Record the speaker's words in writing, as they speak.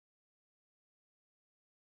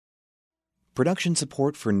Production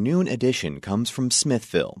support for Noon Edition comes from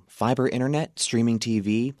Smithville, fiber internet, streaming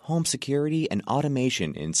TV, home security, and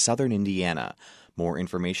automation in southern Indiana. More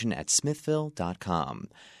information at smithville.com.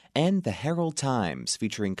 And the Herald Times,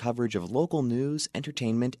 featuring coverage of local news,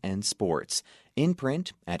 entertainment, and sports. In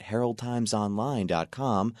print at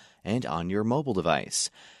heraldtimesonline.com and on your mobile device.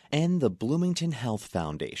 And the Bloomington Health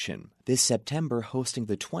Foundation, this September hosting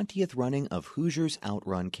the 20th running of Hoosiers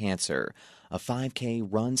Outrun Cancer, a 5K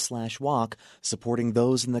run/walk supporting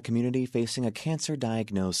those in the community facing a cancer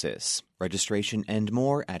diagnosis. Registration and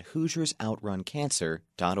more at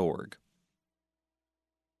HoosiersOutrunCancer.org.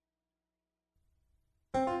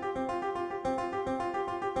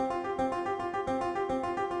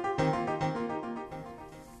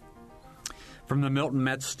 From the Milton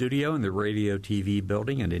Metz studio in the Radio TV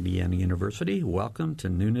building at Indiana University, welcome to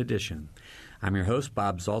Noon Edition. I'm your host,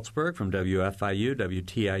 Bob Zaltsberg from WFIU,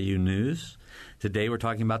 WTIU News. Today we're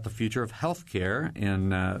talking about the future of healthcare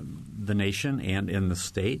in the nation and in the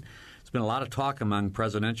state. There's been a lot of talk among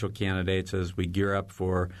presidential candidates as we gear up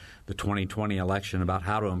for the 2020 election about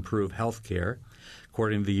how to improve healthcare.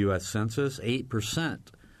 According to the U.S. Census,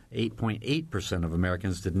 8.8% of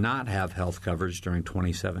Americans did not have health coverage during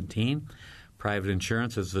 2017. Private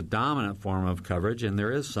insurance is the dominant form of coverage, and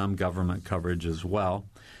there is some government coverage as well.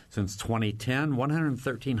 Since 2010,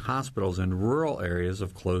 113 hospitals in rural areas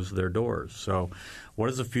have closed their doors. So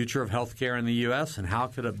what is the future of healthcare in the U.S., and how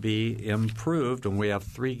could it be improved? And we have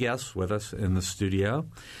three guests with us in the studio.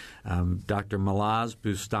 Dr. Malaz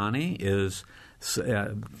Boustany is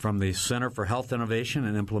from the Center for Health Innovation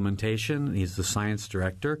and Implementation. He's the science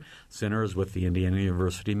director. The center is with the Indiana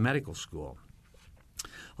University Medical School.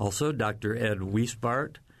 Also, Dr. Ed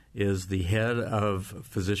Weisbart is the head of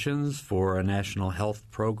physicians for a national health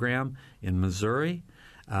program in Missouri.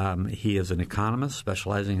 He is an economist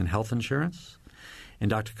specializing in health insurance. And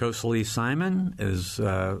Dr. Kosali Simon is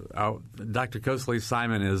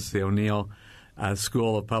the O'Neill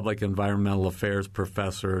School of Public Environmental Affairs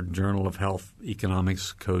professor, Journal of Health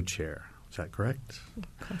Economics co-chair. Is that correct?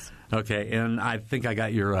 Close. Okay, and I think I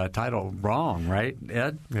got your title wrong, right,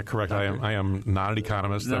 Ed? Yeah, correct. I am not an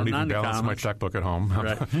economist. I don't even balance my checkbook at home.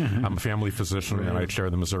 Right. I'm a family physician, and I chair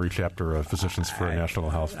the Missouri chapter of Physicians for a National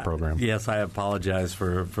Health Program. Yes, I apologize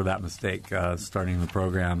for that mistake starting the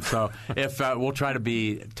program. So if we'll try to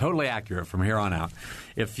be totally accurate from here on out.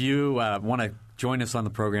 If you want to join us on the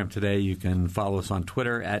program today, you can follow us on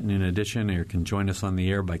Twitter at Noon Edition, or you can join us on the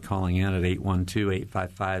air by calling in at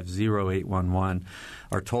 812-855-0811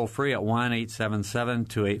 or toll free at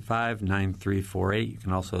 1-877-285-9348. You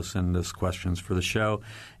can also send us questions for the show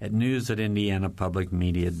at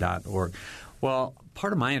news@indianapublicmedia.org. Well,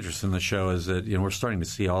 part of my interest in the show is that we're starting to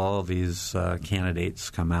see all of these candidates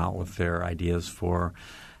come out with their ideas for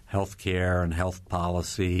health care and health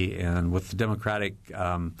policy, and with the Democratic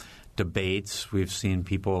debates, we've seen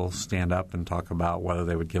people stand up and talk about whether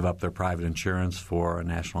they would give up their private insurance for a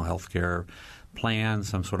national health care plan,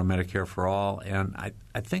 some sort of Medicare for all. And I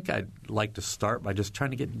think I'd like to start by just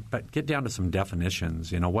trying to get down to some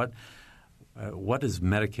definitions. What does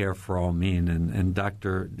Medicare for all mean? And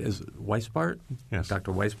Dr. Weisbart? Yes.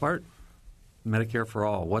 Dr. Weisbart, Medicare for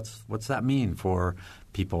all. What's that mean for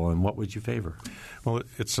people, and what would you favor? Well,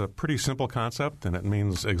 it's a pretty simple concept, and it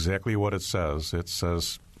means exactly what it says. It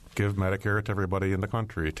says give Medicare to everybody in the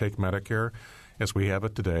country. Take Medicare as we have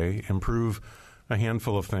it today, improve a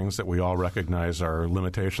handful of things that we all recognize are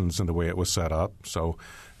limitations in the way it was set up. So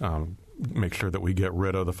make sure that we get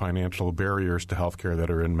rid of the financial barriers to health care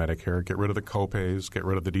that are in Medicare, get rid of the copays, get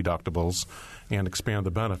rid of the deductibles, and expand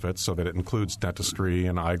the benefits so that it includes dentistry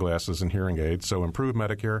and eyeglasses and hearing aids. So improve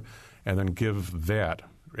Medicare, and then give that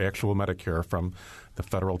actual Medicare from the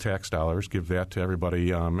federal tax dollars, give that to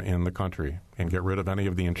everybody in the country, and get rid of any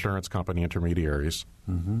of the insurance company intermediaries.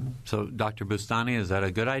 Mm-hmm. So, Dr. Boustany, is that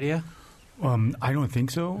a good idea? I don't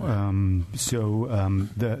think so.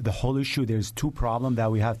 The whole issue, there's two problems that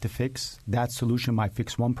we have to fix. That solution might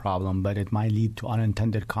fix one problem, but it might lead to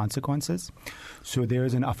unintended consequences. So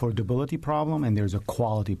there's an affordability problem and there's a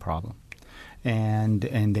quality problem. And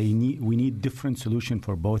we need different solution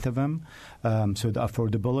for both of them. So the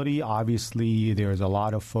affordability, obviously, there's a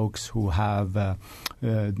lot of folks who have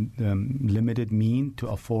limited mean to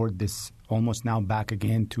afford this, almost now back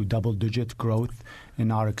again to double-digit growth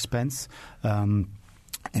in our expense. And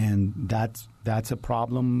that's a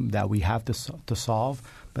problem that we have to solve.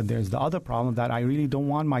 But there's the other problem that I really don't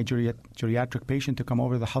want my geriatric patient to come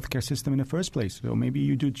over the healthcare system in the first place. So maybe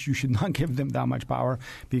you should not give them that much power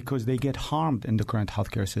because they get harmed in the current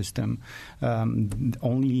healthcare system.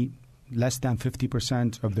 Only less than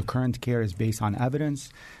 50% of the current care is based on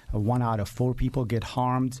evidence. 1 out of 4 people get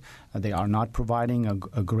harmed. They are not providing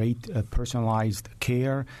a great personalized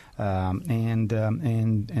care, and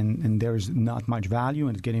there's not much value,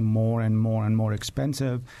 and it's getting more and more and more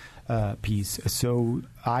expensive piece. So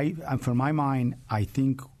for my mind, I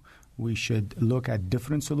think we should look at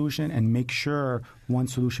different solution and make sure one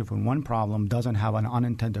solution for one problem doesn't have an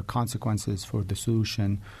unintended consequences for the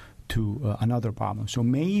solution to another problem. So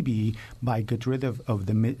maybe by get rid of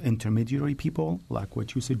the intermediary people, like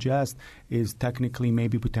what you suggest, is technically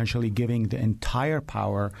maybe potentially giving the entire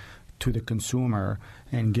power to the consumer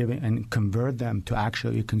and convert them to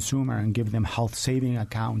actually a consumer and give them health saving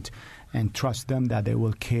account and trust them that they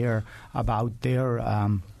will care about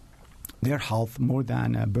their health more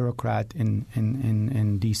than a bureaucrat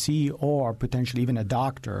in D.C. or potentially even a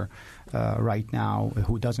doctor right now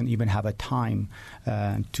who doesn't even have a time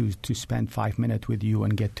to spend 5 minutes with you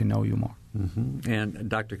and get to know you more. Mm-hmm. And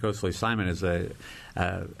Dr. Khosla-Simon is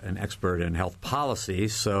an expert in health policy.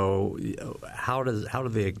 So how do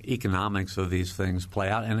the economics of these things play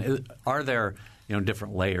out? And are there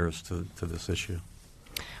different layers to this issue?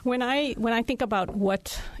 When I think about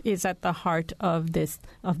what is at the heart of this,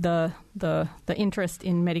 of the interest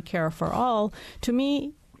in Medicare for All, to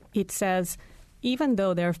me it says, even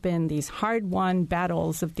though there have been these hard-won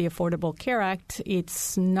battles of the Affordable Care Act,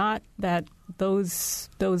 it's not that those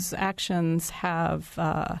actions have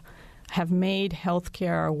made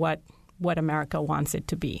healthcare what America wants it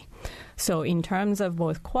to be. So in terms of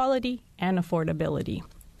both quality and affordability.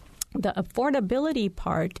 The affordability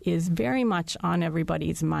part is very much on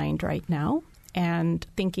everybody's mind right now, and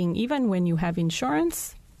thinking even when you have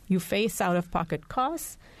insurance, you face out-of-pocket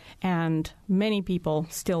costs, and many people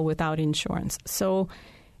still without insurance. So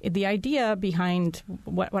the idea behind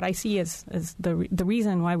what I see as the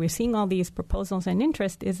reason why we're seeing all these proposals and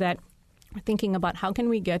interest is that we're thinking about how can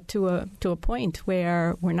we get to a point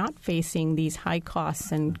where we're not facing these high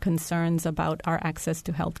costs and concerns about our access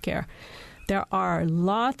to health care. There are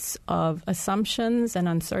lots of assumptions and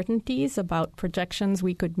uncertainties about projections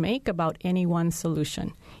we could make about any one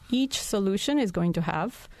solution. Each solution is going to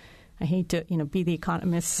have, I hate to be the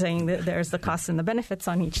economist saying that there's the costs and the benefits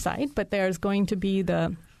on each side, but there's going to be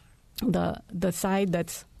the side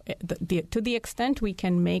that's to the extent we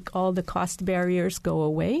can make all the cost barriers go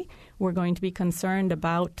away, we're going to be concerned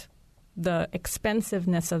about the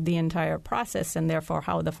expensiveness of the entire process and therefore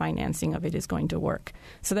how the financing of it is going to work.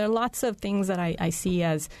 So there are lots of things that I see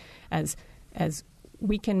as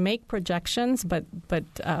we can make projections, but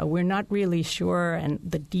we're not really sure, and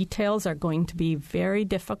the details are going to be very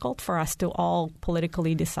difficult for us to all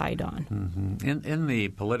politically decide on. Mm-hmm. In the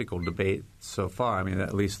political debate so far, I mean,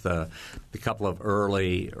 at least the couple of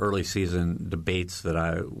early season debates that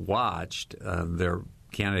I watched, there are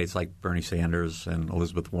candidates like Bernie Sanders and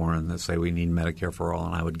Elizabeth Warren that say we need Medicare for all,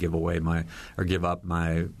 and I would give up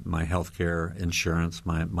my health care insurance,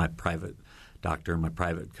 my private doctor, my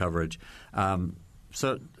private coverage.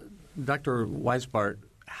 So, Dr. Weisbart,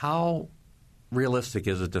 how realistic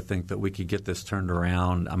is it to think that we could get this turned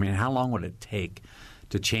around? I mean, how long would it take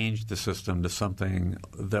to change the system to something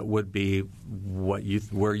that would be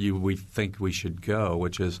we think we should go,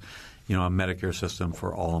 which is, a Medicare system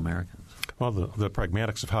for all Americans? Well, the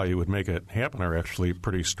pragmatics of how you would make it happen are actually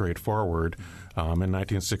pretty straightforward. In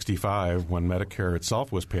 1965, when Medicare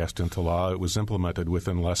itself was passed into law, it was implemented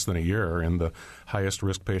within less than a year, and the highest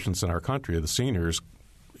risk patients in our country, the seniors,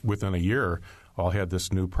 within a year all had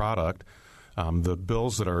this new product. The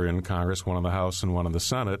bills that are in Congress, one in the House and one in the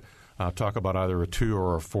Senate, talk about either a 2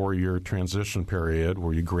 or a 4-year transition period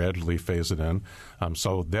where you gradually phase it in.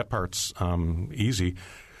 So that part's easy.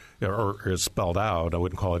 Or is spelled out. I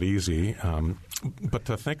wouldn't call it easy. But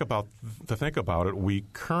to think about it, we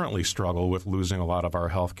currently struggle with losing a lot of our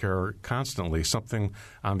health care constantly. Something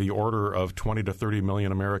on the order of 20 to 30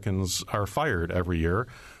 million Americans are fired every year.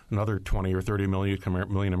 Another 20 or 30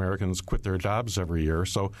 million Americans quit their jobs every year.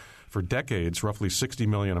 So for decades, roughly 60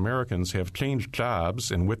 million Americans have changed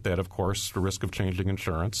jobs, and with that, of course, the risk of changing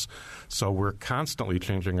insurance. So we're constantly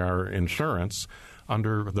changing our insurance.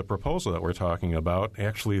 Under the proposal that we're talking about,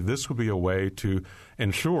 actually, this would be a way to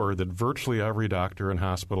ensure that virtually every doctor and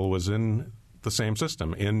hospital was in the same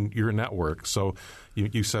system, in your network. So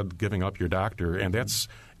you said giving up your doctor, and that's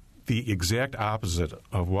the exact opposite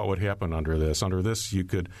of what would happen under this. Under this, you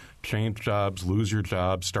could change jobs, lose your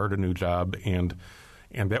job, start a new job, and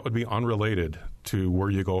that would be unrelated to where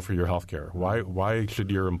you go for your health care. Why should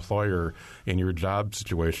your employer in your job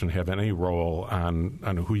situation have any role on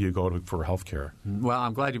who you go to for health care? Well,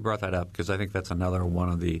 I'm glad you brought that up because I think that's another one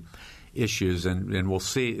of the issues, and we'll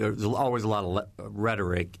see. There's always a lot of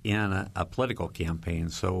rhetoric in a political campaign,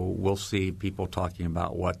 so we'll see people talking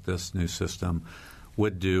about what this new system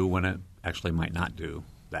would do when it actually might not do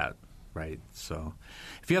that, right? So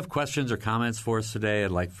if you have questions or comments for us today,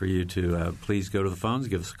 I'd like for you to please go to the phones.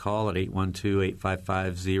 Give us a call at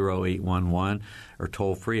 812-855-0811 or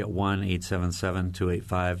toll free at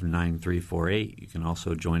 1-877-285-9348. You can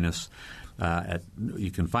also join us you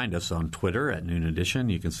can find us on Twitter at Noon Edition.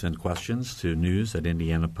 You can send questions to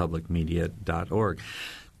news@indianapublicmedia.org.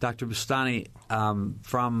 Dr. Bustani,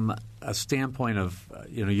 from a standpoint of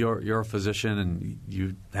you're a physician and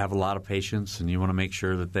you have a lot of patients and you want to make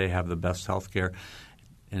sure that they have the best health care.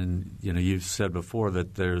 And you've said before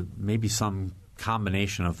that there maybe some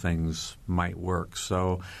combination of things might work.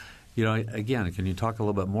 So, again, can you talk a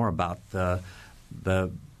little bit more about the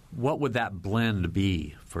what would that blend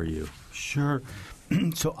be for you? Sure.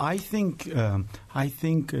 So I think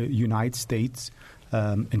United States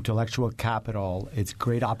intellectual capital, it's a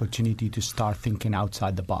great opportunity to start thinking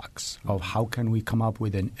outside the box of how can we come up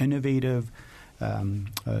with an innovative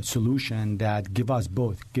solution that give us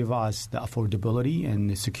the affordability and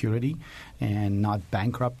the security and not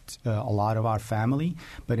bankrupt a lot of our family,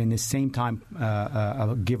 but in the same time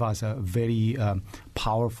give us a very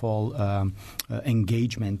powerful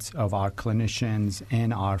engagement of our clinicians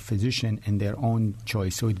and our physician in their own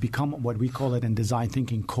choice. So it become what we call it in design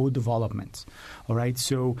thinking co-development. All right.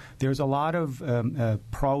 So there's a lot of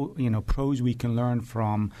pros we can learn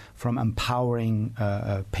from empowering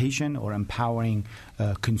a patient or empowering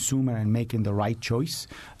consumer and making the right choice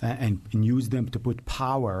and use them to put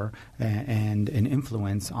power and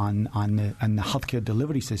influence on the healthcare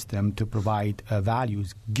delivery system to provide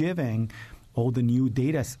values, giving all the new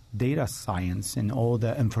data science and all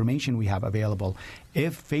the information we have available.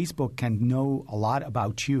 If Facebook can know a lot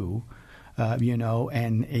about you,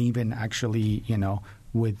 and even actually,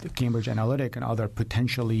 with Cambridge Analytica and other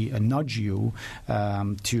potentially nudge you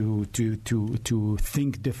to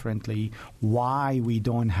think differently, why we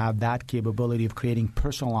don't have that capability of creating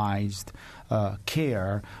personalized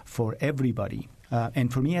care for everybody.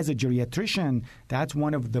 And for me as a geriatrician, that's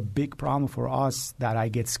one of the big problems for us that I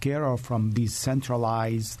get scared of from these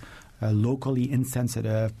centralized, locally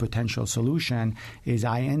insensitive potential solution is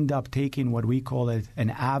I end up taking what we call it an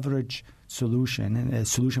average solution, and a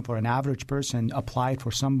solution for an average person, apply it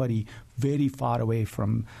for somebody very far away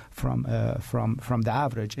from the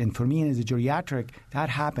average. And for me as a geriatric, that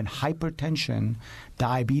happened. Hypertension,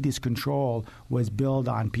 diabetes control was built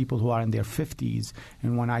on people who are in their 50s.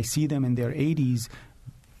 And when I see them in their 80s,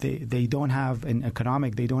 they don't have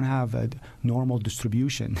they don't have a normal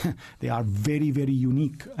distribution. They are very, very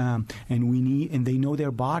unique, and they know their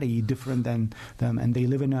body different than them, and they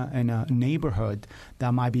live in a neighborhood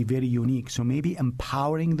that might be very unique. So maybe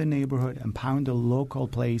empowering the neighborhood, empowering the local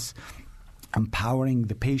place, empowering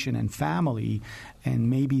the patient and family, and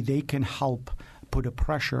maybe they can help put a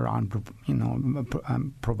pressure on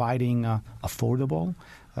providing affordable,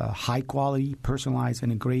 high quality, personalized,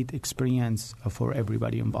 and a great experience for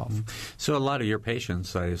everybody involved. So a lot of your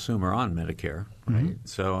patients, I assume, are on Medicare, right? Mm-hmm.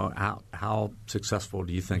 So how successful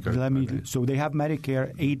do you think are they? So they have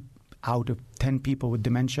Medicare. 8 out of 10 people with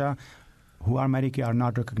dementia who are Medicare are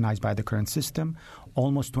not recognized by the current system.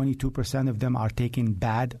 Almost 22% of them are taking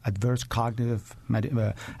bad adverse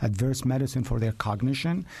medicine for their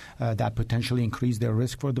cognition that potentially increase their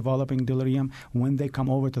risk for developing delirium. When they come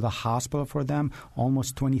over to the hospital for them,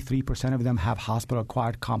 almost 23% of them have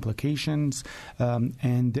hospital-acquired complications,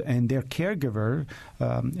 and their caregiver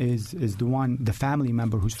is the family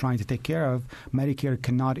member who's trying to take care of. Medicare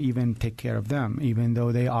cannot even take care of them, even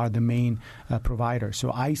though they are the main provider.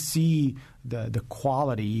 So I see the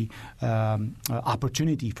quality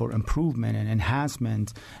opportunity for improvement and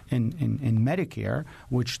enhancement in Medicare,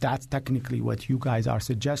 which that's technically what you guys are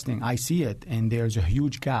suggesting. I see it, and there's a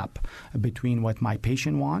huge gap between what my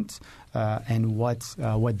patient wants and what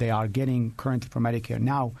they are getting currently for Medicare.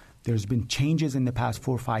 Now, there's been changes in the past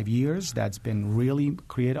 4 or 5 years that's been really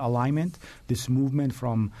create alignment. This movement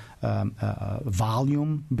from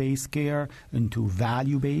volume-based care into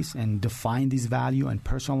value-based and define this value and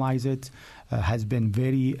personalize it has been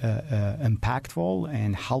very impactful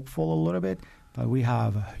and helpful a little bit. But we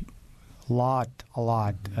have a lot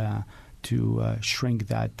to shrink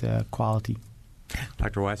that quality.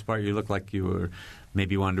 Dr. Weisbart, you look like you were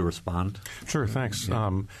maybe wanted to respond. Sure, thanks.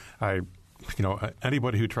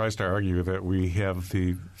 Anybody who tries to argue that we have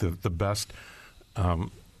the best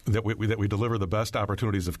that we deliver the best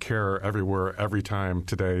opportunities of care everywhere, every time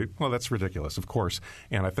today, well, that's ridiculous, of course.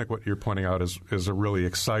 And I think what you're pointing out is a really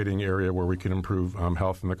exciting area where we can improve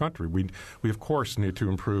health in the country. We of course need to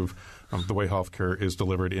improve the way health care is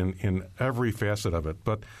delivered in every facet of it.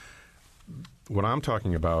 But what I'm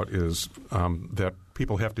talking about is that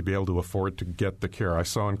people have to be able to afford to get the care. I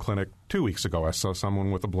saw in clinic 2 weeks ago, I saw someone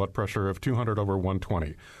with a blood pressure of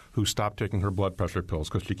 200/120 who stopped taking her blood pressure pills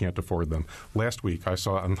because she can't afford them. Last week,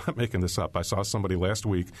 I'm not making this up, I saw somebody last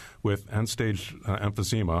week with end-stage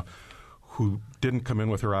emphysema who didn't come in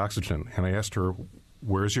with her oxygen. And I asked her,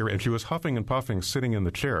 and she was huffing and puffing sitting in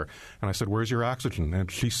the chair. And I said, where's your oxygen? And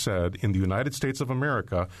she said, in the United States of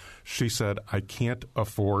America, she said, I can't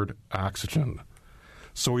afford oxygen.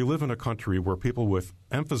 So we live in a country where people with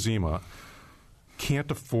emphysema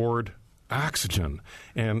can't afford oxygen.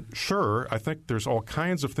 And sure, I think there's all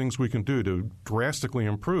kinds of things we can do to drastically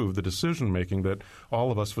improve the decision-making that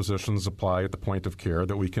all of us physicians apply at the point of care,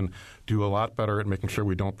 that we can do a lot better at making sure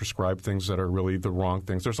we don't prescribe things that are really the wrong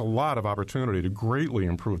things. There's a lot of opportunity to greatly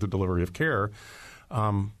improve the delivery of care.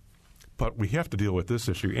 But we have to deal with this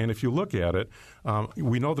issue. And if you look at it,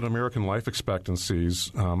 we know that American life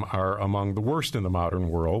expectancies are among the worst in the modern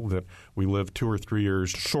world, that we live 2 or 3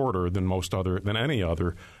 years shorter than any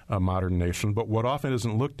other modern nation. But what often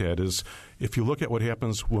isn't looked at is if you look at what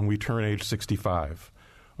happens when we turn age 65.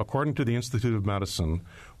 According to the Institute of Medicine,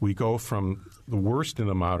 we go from the worst in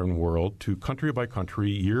the modern world to country by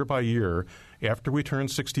country, year by year. After we turn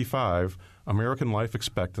 65, American life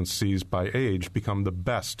expectancies by age become the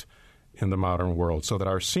best in the modern world, so that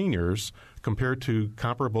our seniors, compared to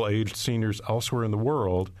comparable aged seniors elsewhere in the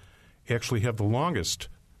world, actually have the longest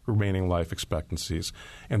remaining life expectancies.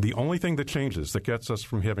 And the only thing that changes, that gets us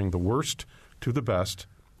from having the worst to the best,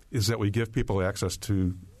 is that we give people access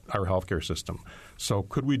to our healthcare system. So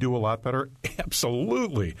could we do a lot better?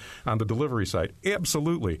 Absolutely. On the delivery side,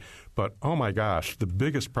 absolutely. But, oh my gosh, the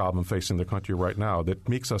biggest problem facing the country right now that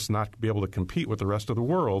makes us not be able to compete with the rest of the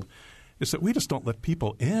world is that we just don't let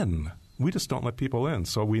people in.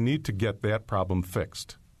 So we need to get that problem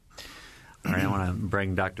fixed. All right, I want to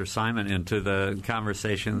bring Dr. Simon into the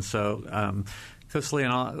conversation. So,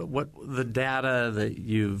 Kusali, what the data that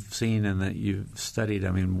you've seen and that you've studied,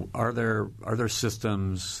 I mean, are there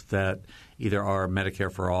systems that either are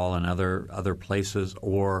Medicare for all in other places,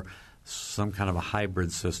 or some kind of a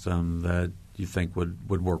hybrid system that you think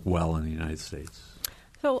would work well in the United States?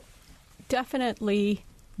 So definitely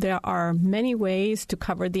there are many ways to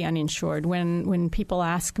cover the uninsured. When people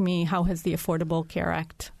ask me, how has the Affordable Care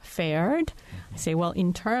Act fared? I say, well,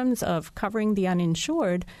 in terms of covering the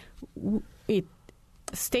uninsured,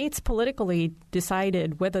 states politically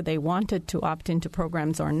decided whether they wanted to opt into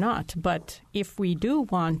programs or not. But if we do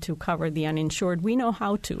want to cover the uninsured, we know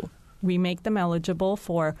how to. We make them eligible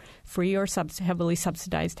for free or heavily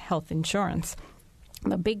subsidized health insurance.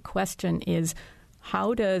 The big question is,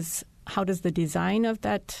 how does the design of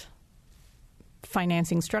that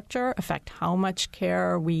financing structure affect how much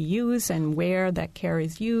care we use and where that care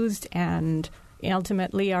is used, and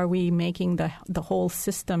ultimately, are we making the whole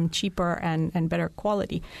system cheaper and better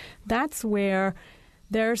quality? That's where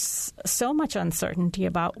there's so much uncertainty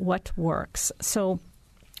about what works. So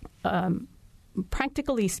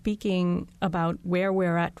practically speaking, about where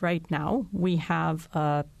we're at right now, we have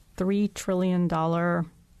a $3 trillion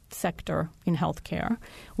sector in healthcare.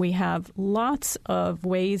 We have lots of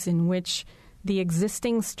ways in which the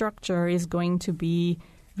existing structure is going to be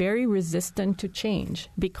very resistant to change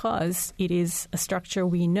because it is a structure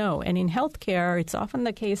we know. And in healthcare, it's often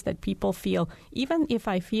the case that people feel, even if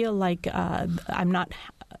I feel like I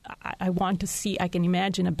can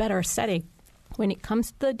imagine a better setting, when it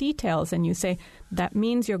comes to the details and you say that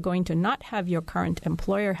means you're going to not have your current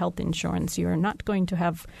employer health insurance, you're not going to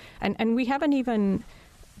have, and we haven't even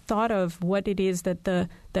thought of what it is that the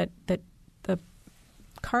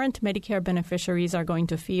current Medicare beneficiaries are going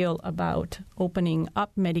to feel about opening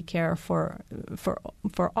up Medicare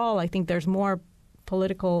for all. I think there's more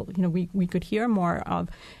political, we could hear more of.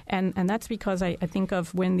 And that's because I think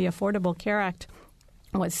of when the Affordable Care Act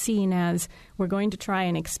was seen as we're going to try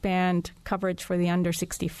and expand coverage for the under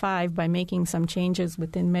 65 by making some changes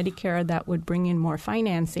within Medicare that would bring in more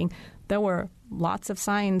financing. There were lots of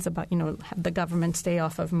signs about, have the government stay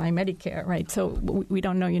off of my Medicare, right? So we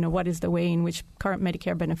don't know, what is the way in which current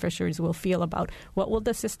Medicare beneficiaries will feel about what will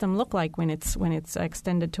the system look like when it's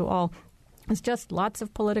extended to all. It's just lots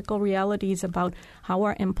of political realities about how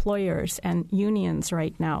are employers and unions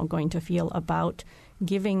right now going to feel about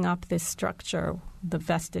giving up this structure, the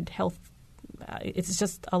vested health. It's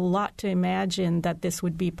just a lot to imagine that this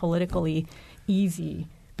would be politically easy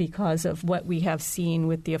because of what we have seen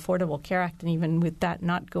with the Affordable Care Act, and even with that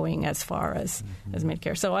not going as far as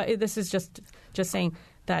Medicare. So this is just saying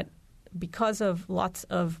that because of lots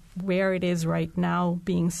of where it is right now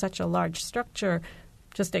being such a large structure,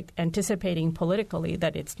 just anticipating politically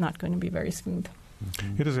that it's not going to be very smooth.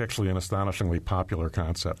 It is actually an astonishingly popular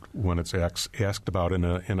concept when it's asked about in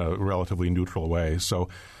a relatively neutral way. So,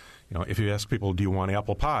 if you ask people, do you want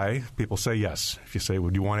apple pie? People say yes. If you say, well,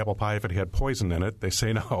 do you want apple pie if it had poison in it? They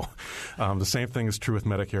say no. The same thing is true with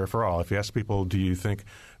Medicare for All. If you ask people, do you think,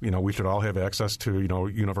 we should all have access to,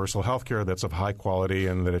 universal health care that's of high quality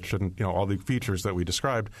and that it shouldn't, all the features that we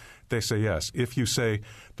described, they say yes. If you say,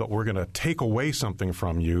 but we're going to take away something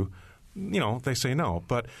from you, they say no.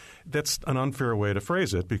 But that's an unfair way to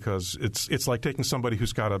phrase it, because it's like taking somebody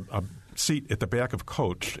who's got a seat at the back of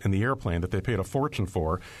coach in the airplane that they paid a fortune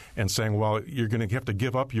for and saying, well, you're going to have to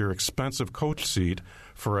give up your expensive coach seat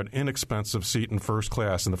for an inexpensive seat in first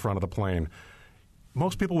class in the front of the plane.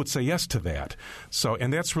 Most people would say yes to that. So,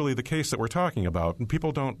 and that's really the case that we're talking about. And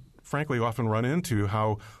people don't, frankly, often run into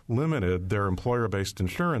how limited their employer-based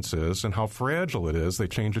insurance is and how fragile it is. They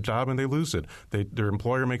change a job and they lose it. Their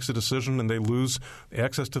employer makes a decision and they lose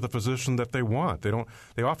access to the physician that they want.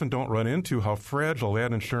 They often don't run into how fragile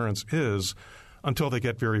that insurance is until they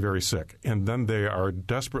get very, very sick. And then they are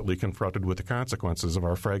desperately confronted with the consequences of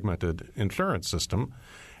our fragmented insurance system.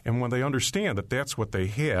 And when they understand that that's what they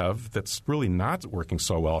have, that's really not working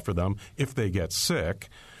so well for them if they get sick,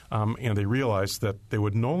 and they realize that they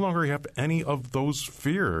would no longer have any of those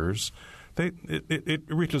fears, it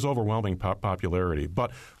reaches overwhelming popularity. But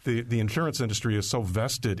the insurance industry is so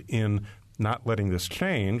vested in not letting this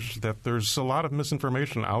change that there's a lot of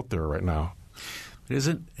misinformation out there right now.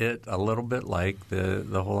 Isn't it a little bit like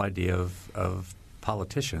the whole idea of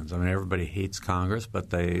politicians? I mean, everybody hates Congress,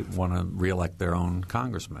 but they want to reelect their own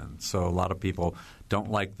congressman. So a lot of people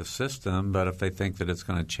don't like the system, but if they think that it's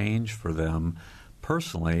going to change for them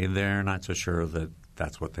personally, they're not so sure that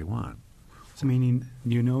that's what they want. So, meaning,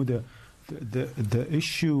 the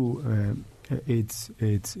issue, it's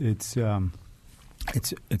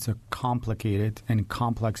a complicated and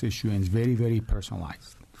complex issue, and it's very, very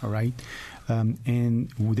personalized. All right,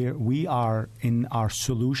 and we are in our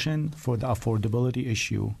solution for the affordability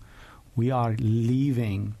issue. We are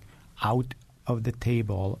leaving out of the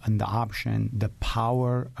table and the option the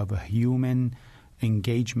power of a human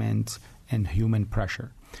engagement and human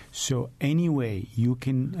pressure. So any way you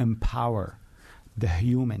can empower the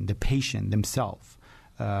human, the patient themselves,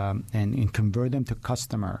 and convert them to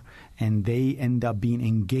customer, and they end up being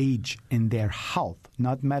engaged in their health,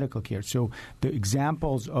 not medical care. So the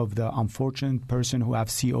examples of the unfortunate person who have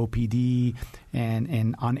COPD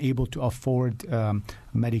and unable to afford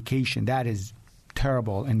medication, that is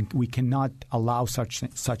terrible, and we cannot allow such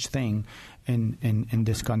thing in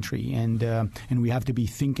this country, and we have to be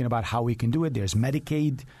thinking about how we can do it. There's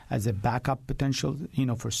Medicaid as a backup potential,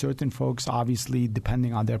 for certain folks, obviously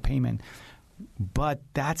depending on their payment. But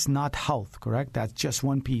that's not health, correct? That's just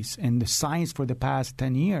one piece. And the science for the past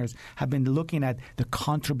 10 years have been looking at the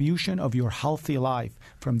contribution of your healthy life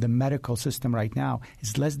from the medical system right now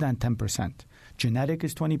is less than 10%. Genetic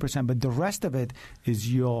is 20%, but the rest of it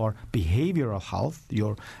is your behavioral health,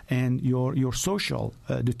 your social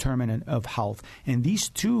determinant of health. And these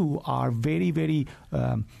two are very, very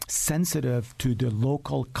sensitive to the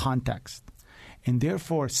local context. And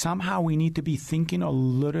therefore, somehow we need to be thinking a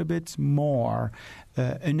little bit more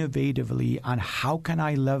innovatively on how can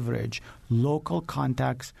I leverage local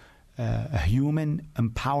context, human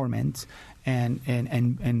empowerment, and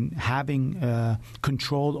having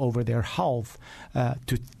control over their health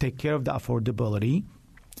to take care of the affordability.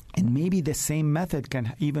 And maybe the same method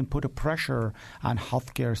can even put a pressure on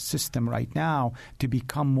healthcare system right now to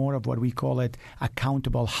become more of what we call it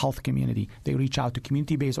accountable health community. They reach out to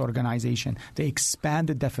community-based organization. They expand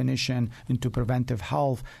the definition into preventive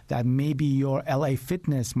health, that maybe your LA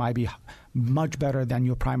Fitness might be much better than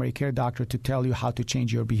your primary care doctor to tell you how to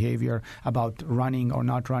change your behavior about running or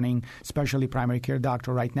not running. Especially primary care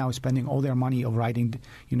doctor right now is spending all their money of writing,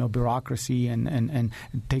 bureaucracy and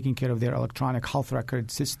taking care of their electronic health record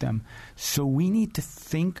system. So we need to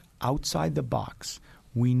think outside the box.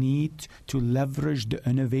 We need to leverage the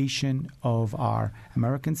innovation of our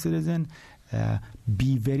American citizen,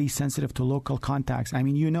 be very sensitive to local contacts. I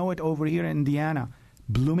mean, it over here in Indiana.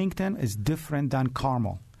 Bloomington is different than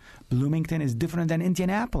Carmel. Bloomington is different than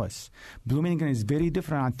Indianapolis. Bloomington is very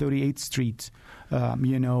different on 38th Street,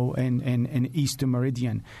 in Eastern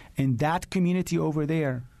Meridian. And that community over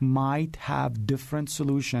there might have different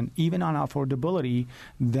solution, even on affordability,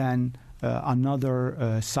 than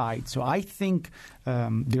another side. So I think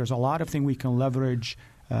there's a lot of things we can leverage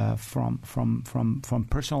from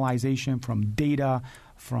personalization, from data,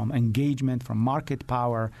 from engagement, from market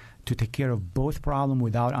power to take care of both problems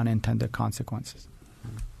without unintended consequences.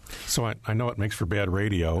 So I know it makes for bad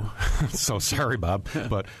radio, so sorry, Bob,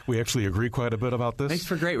 but we actually agree quite a bit about this. Makes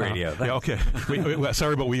for great radio. Yeah, okay.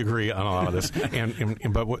 Sorry, but we agree on a lot of this.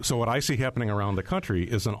 So what I see happening around the country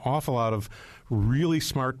is an awful lot of really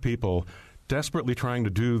smart people desperately trying to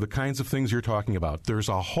do the kinds of things you're talking about. There's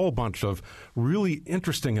a whole bunch of really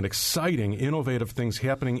interesting and exciting, innovative things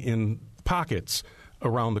happening in pockets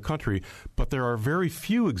around the country, but there are very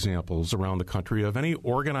few examples around the country of any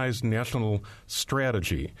organized national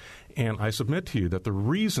strategy. And I submit to you that the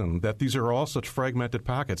reason that these are all such fragmented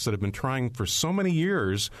pockets that have been trying for so many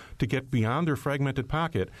years to get beyond their fragmented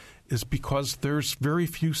pocket is because there's very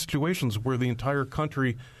few situations where the entire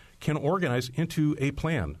country can organize into a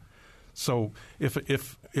plan. So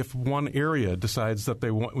if one area decides that they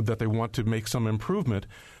want to make some improvement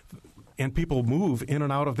and people move in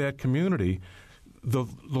and out of that community, the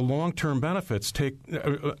long-term benefits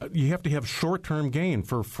you have to have short-term gain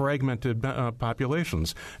for fragmented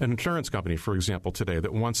populations. An insurance company, for example, today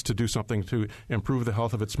that wants to do something to improve the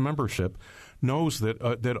health of its membership knows that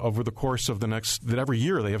over the course of that every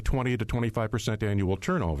year they have 20 to 25% annual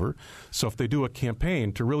turnover. So if they do a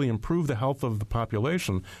campaign to really improve the health of the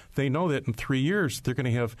population, they know that in 3 years they're going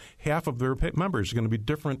to have half of their members are going to be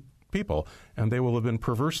different people, and they will have been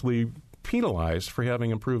perversely penalized for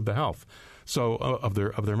having improved the health of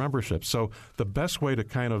their membership. So the best way to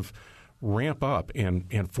kind of ramp up and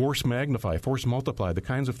force multiply the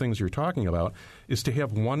kinds of things you're talking about is to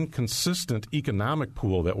have one consistent economic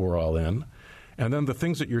pool that we're all in. And then the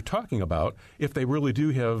things that you're talking about, if they really do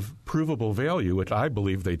have provable value, which I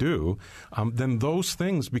believe they do, then those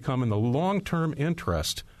things become in the long-term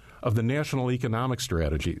interest of the national economic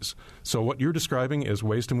strategies. So what you're describing is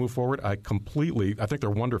ways to move forward. I think they're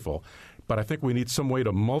wonderful. But I think we need some way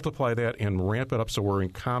to multiply that and ramp it up so we're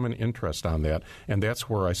in common interest on that. And that's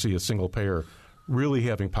where I see a single payer really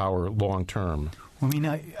having power long term. I mean,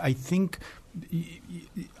 I think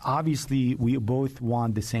obviously we both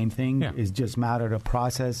want the same thing. Yeah. It's just a matter of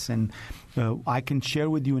process. And I can share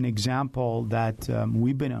with you an example that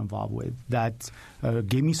we've been involved with that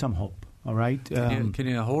gave me some hope. All right. Can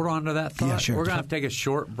you hold on to that thought? Yeah, sure. We're going to have to take a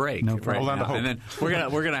short break right now, and then we're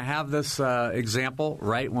going to have this example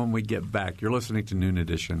right when we get back. You're listening to Noon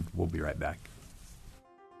Edition. We'll be right back.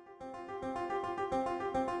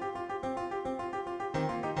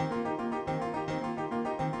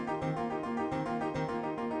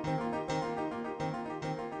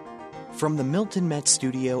 From the Milton Met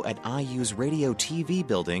studio at IU's Radio TV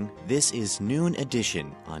building, this is Noon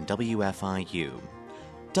Edition on WFIU.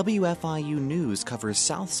 WFIU News covers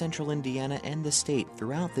South Central Indiana and the state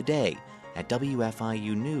throughout the day at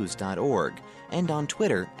WFIUnews.org and on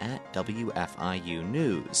Twitter at WFIU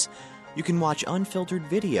News. You can watch unfiltered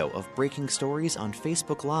video of breaking stories on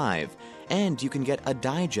Facebook Live, and you can get a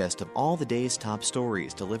digest of all the day's top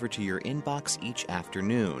stories delivered to your inbox each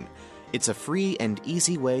afternoon. It's a free and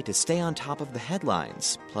easy way to stay on top of the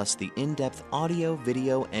headlines, plus the in-depth audio,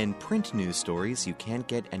 video, and print news stories you can't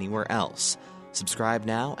get anywhere else. Subscribe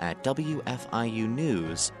now at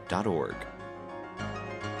WFIUnews.org.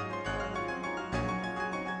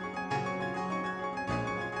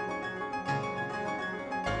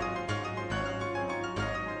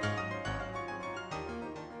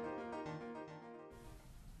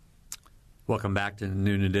 Welcome back to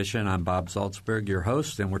Noon Edition. I'm Bob Salzberg, your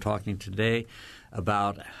host, and we're talking today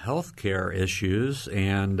about health care issues,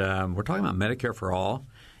 and we're talking about Medicare for All.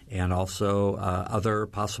 And also other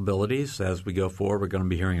possibilities as we go forward. We're going to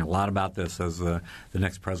be hearing a lot about this as the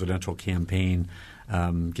next presidential campaign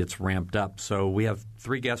gets ramped up. So we have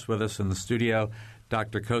three guests with us in the studio.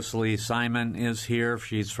 Dr. Kosali Simon is here.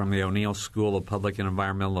 She's from the O'Neill School of Public and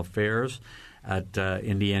Environmental Affairs at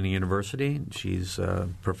Indiana University. She's a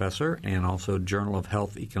professor and also Journal of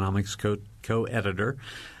Health Economics co-editor.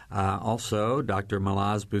 Also, Dr.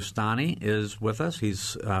 Malaz Bustani is with us.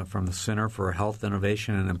 He's from the Center for Health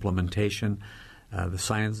Innovation and Implementation, the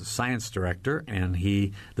science director, and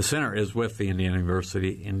the center is with the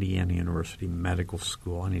Indiana University Medical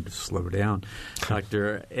School. I need to slow down.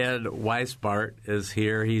 Dr. Ed Weisbart is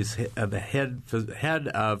here. He's the head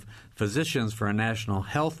of Physicians for a National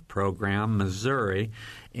Health Program, Missouri.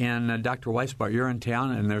 And Dr. Weisbart, you're in town,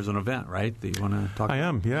 and there's an event, right, that you want to talk about? I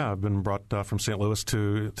am, yeah. I've been brought from St. Louis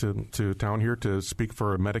to town here to speak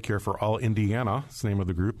for Medicare for All Indiana. It's the name of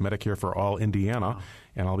the group, Medicare for All Indiana.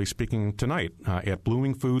 And I'll be speaking tonight at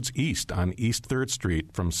Blooming Foods East on East 3rd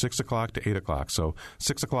Street from 6 o'clock to 8 o'clock. So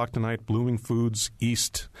 6 o'clock tonight, Blooming Foods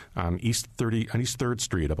East on East 3rd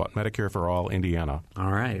Street about Medicare for All Indiana.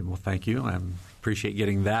 All right. Well, thank you. I appreciate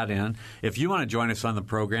getting that in. If you want to join us on the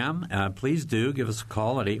program, please do. Give us a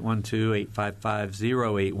call at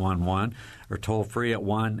 812-855-0811 or toll free at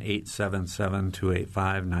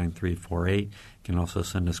 1-877-285-9348. You can also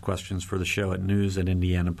send us questions for the show at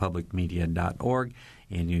news@indianapublicmedia.org.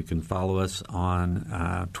 And you can follow us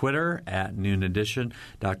on Twitter at Noon Edition.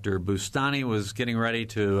 Dr. Bustani was getting ready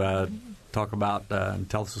to talk about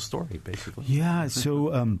tell us a story, basically. Yeah.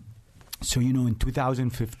 So, in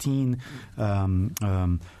 2015,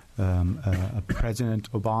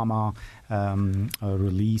 President Obama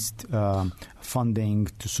released funding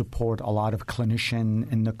to support a lot of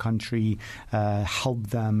clinicians in the country, help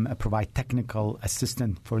them, provide technical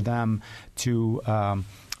assistance for them to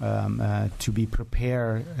be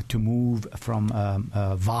prepared to move from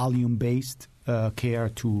volume-based care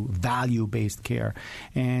to value-based care.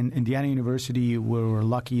 And Indiana University, we were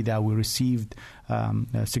lucky that we received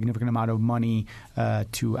a significant amount of money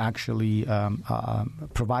to actually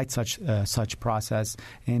provide such process.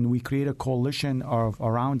 And we created a coalition of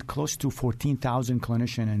around close to 14,000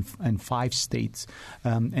 clinicians in 5 states.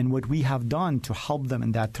 And what we have done to help them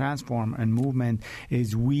in that transform and movement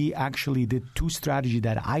is we actually did 2 strategies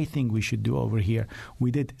that I think we should do over here.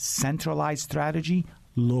 We did centralized strategy,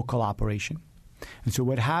 local operation. And so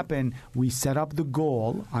what happened, we set up the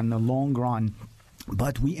goal on the long run,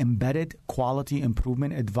 but we embedded quality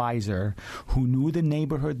improvement advisor who knew the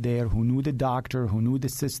neighborhood there, who knew the doctor, who knew the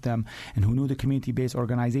system, and who knew the community-based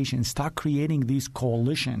organization, and start creating these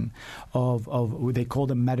coalition of what they call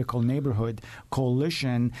the medical neighborhood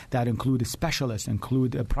coalition that include a specialist,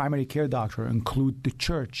 include a primary care doctor, include the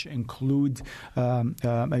church, include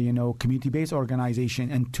community-based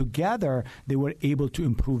organization. And together they were able to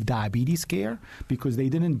improve diabetes care because they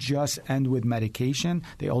didn't just end with medication.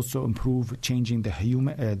 They also improve changing the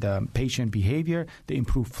patient behavior. They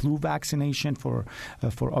improved flu vaccination for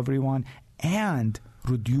everyone and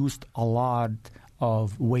reduced a lot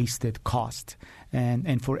of wasted cost.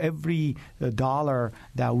 And for every dollar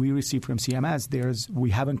that we receive from CMS, we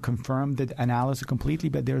haven't confirmed the analysis completely,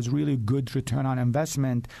 but there's really good return on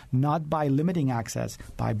investment, not by limiting access,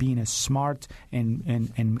 by being a smart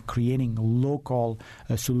and creating local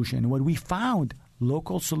solution. What we found,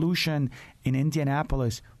 local solution in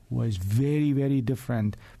Indianapolis was very, very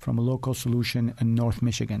different from a local solution in North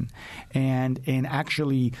Michigan. And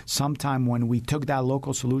actually, sometime when we took that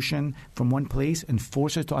local solution from one place and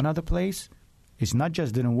forced it to another place, it's not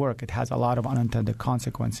just didn't work, it has a lot of unintended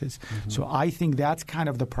consequences. Mm-hmm. So I think that's kind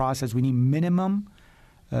of the process. We need minimum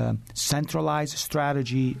centralized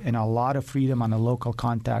strategy and a lot of freedom on the local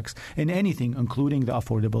context in anything, including the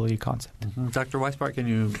affordability concept. Mm-hmm. Dr. Weisbart, can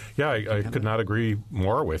you? Yeah, I could not agree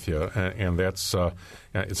more with you. And that's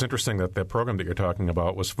it's interesting that program that you're talking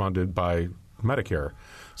about was funded by Medicare.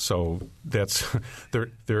 So that's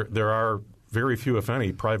there are very few, if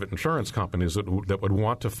any, private insurance companies that would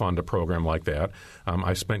want to fund a program like that.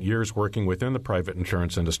 I spent years working within the private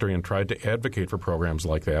insurance industry and tried to advocate for programs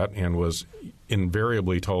like that and was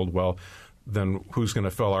invariably told, well, then who's going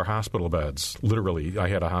to fill our hospital beds? Literally, I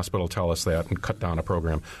had a hospital tell us that and cut down a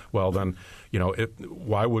program. Well, then,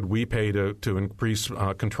 why would we pay to increase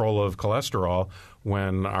control of cholesterol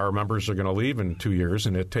when our members are going to leave in 2 years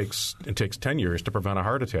and it takes 10 years to prevent a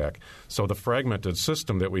heart attack? So the fragmented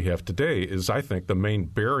system that we have today is, I think, the main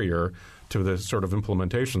barrier to the sort of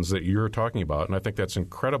implementations that you're talking about. And I think that's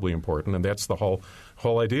incredibly important. And that's the whole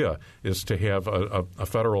idea, is to have a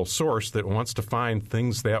federal source that wants to find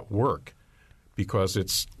things that work, because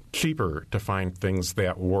it's cheaper to find things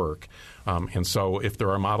that work. And so if there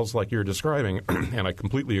are models like you're describing, and I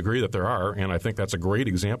completely agree that there are, and I think that's a great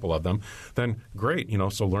example of them, then great.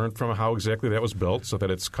 So learn from how exactly that was built so that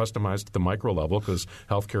it's customized at the micro level, because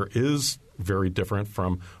healthcare is very different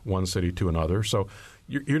from one city to another. So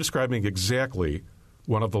you're describing exactly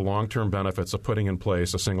one of the long-term benefits of putting in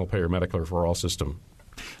place a single-payer Medicare for All system.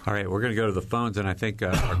 All right, we're going to go to the phones, and I think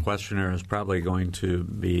our questioner is probably going to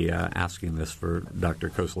be asking this for Dr.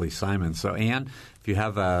 Kosely-Simon. So, Ann, if you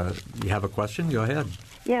have a question, go ahead.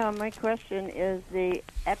 Yeah, my question is the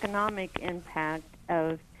economic impact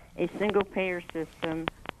of a single-payer system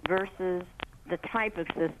versus the type of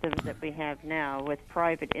systems that we have now with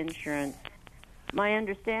private insurance My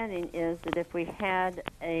understanding is that if we had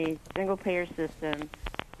a single-payer system,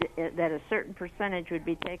 that a certain percentage would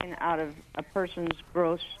be taken out of a person's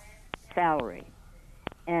gross salary.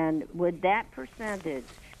 And would that percentage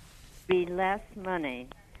be less money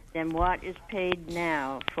than what is paid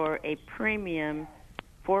now for a premium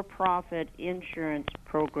for-profit insurance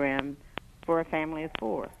program for a family of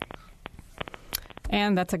 4?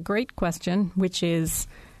 And that's a great question, which is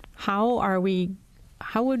how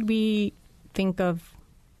would we think of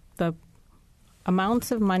the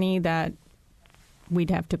amounts of money that we'd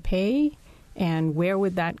have to pay and where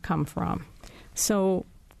would that come from? So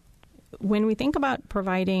when we think about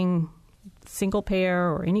providing single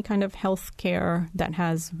payer or any kind of health care that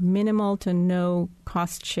has minimal to no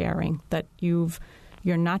cost sharing, that you're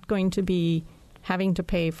not going to be having to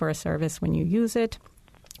pay for a service when you use it,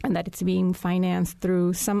 and that it's being financed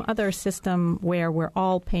through some other system where we're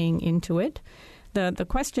all paying into it. The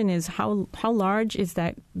question is how large is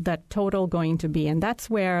that total going to be? And that's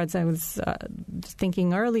where, as I was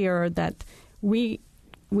thinking earlier, that we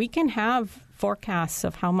can have forecasts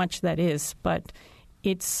of how much that is, but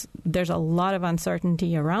there's a lot of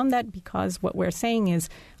uncertainty around that, because what we're saying is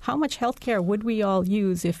how much healthcare would we all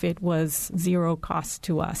use if it was zero cost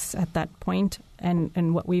to us at that point?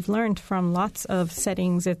 And what we've learned from lots of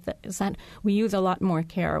settings is that we use a lot more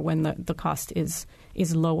care when the cost is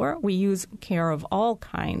lower. We use care of all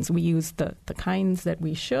kinds. We use the kinds that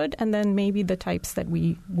we should, and then maybe the types that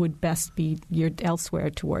we would best be geared elsewhere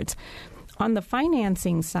towards. On the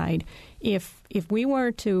financing side, if we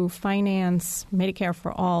were to finance Medicare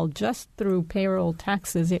for all just through payroll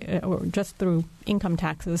taxes or just through income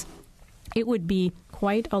taxes, it would be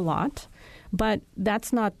quite a lot. But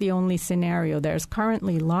that's not the only scenario. There's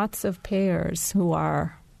currently lots of payers who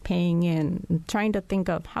are paying in, trying to think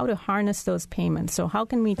of how to harness those payments. So how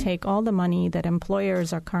can we take all the money that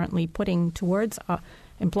employers are currently putting towards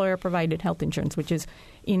employer-provided health insurance, which is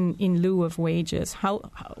in lieu of wages?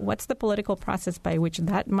 What's the political process by which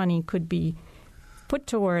that money could be put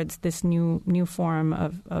towards this new form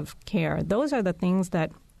of care? Those are the things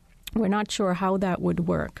that we're not sure how that would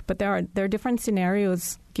work. But there are different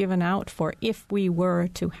scenarios given out for if we were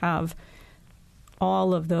to have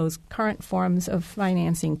all of those current forms of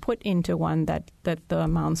financing put into one that the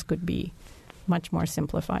amounts could be much more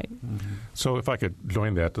simplified. Mm-hmm. So if I could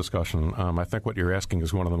join that discussion, I think what you're asking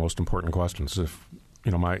is one of the most important questions. If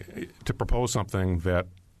to propose something that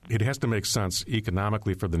it has to make sense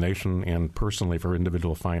economically for the nation and personally for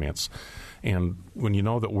individual finance. And when you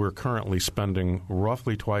know that we're currently spending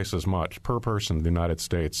roughly twice as much per person in the United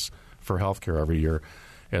States for health care every year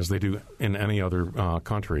as they do in any other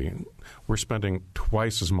country, we're spending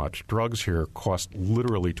twice as much. Drugs here cost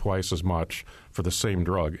literally twice as much for the same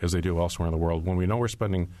drug as they do elsewhere in the world. When we know we're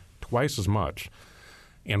spending twice as much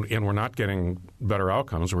and we're not getting better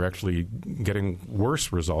outcomes, we're actually getting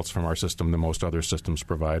worse results from our system than most other systems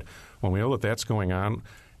provide. When we know that that's going on,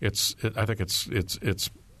 I think it's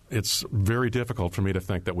very difficult for me to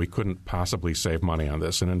think that we couldn't possibly save money on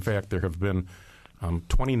this. And in fact, there have been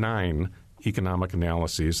 29 economic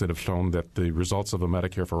analyses that have shown that the results of a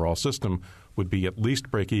Medicare for All system would be at least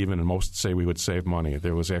break even, and most say we would save money.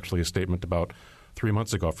 There was actually a statement about 3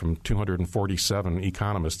 months ago from 247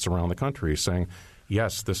 economists around the country saying,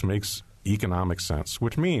 yes, this makes economic sense,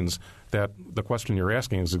 which means that the question you're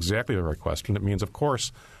asking is exactly the right question. It means, of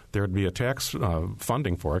course, there would be a tax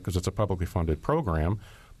funding for it because it's a publicly funded program.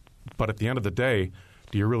 But at the end of the day,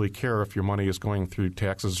 do you really care if your money is going through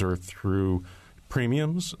taxes or through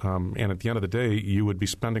premiums? And at the end of the day, you would be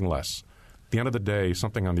spending less. At the end of the day,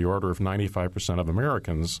 something on the order of 95% of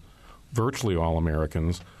Americans, virtually all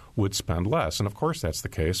Americans, would spend less. And of course that's the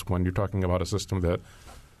case when you're talking about a system that,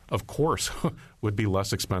 of course, would be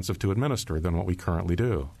less expensive to administer than what we currently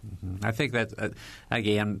do. Mm-hmm. I think that,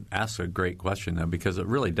 again, asks a great question, though, because it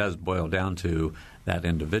really does boil down to that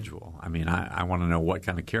individual. I mean, I want to know what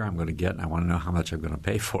kind of care I'm going to get, and I want to know how much I'm going to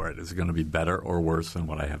pay for it. Is it going to be better or worse than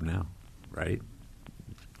what I have now, right?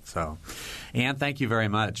 So, Ann, thank you very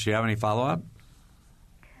much. Do you have any follow-up?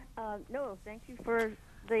 No, thank you for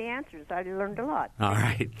the answers. I learned a lot. All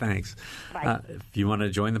right, thanks. Bye. If you want to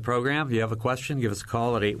join the program, if you have a question, give us a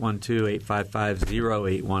call at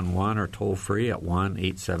 812-855-0811 or toll free at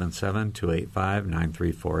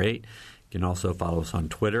 1-877-285-9348. You can also follow us on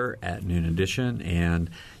Twitter at Noon Edition, and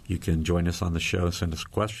you can join us on the show. Send us a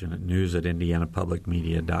question at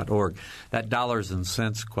news@indianapublicmedia.org. That dollars and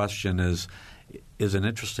cents question is an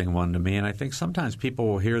interesting one to me, and I think sometimes people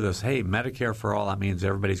will hear this, hey, Medicare for all, that means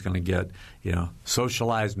everybody's going to get,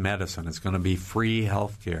 socialized medicine. It's going to be free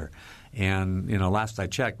health care. And, last I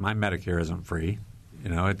checked, my Medicare isn't free.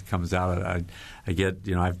 It comes out. I get.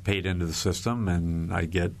 I've paid into the system, and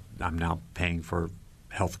I'm now paying for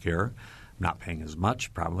health care. Not paying as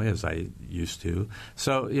much probably as I used to.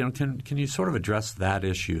 So, can you sort of address that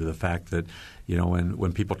issue, the fact that,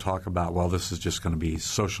 when people talk about, well, this is just going to be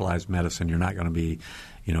socialized medicine, you're not going to be,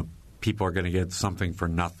 people are going to get something for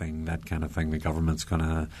nothing, that kind of thing. The government's going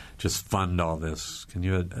to just fund all this. Can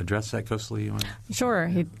you address that, Kosali?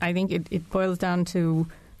 Sure. I think it boils down to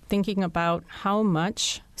thinking about how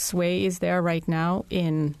much sway is there right now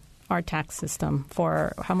in our tax system,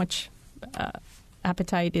 for how much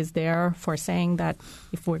appetite is there for saying that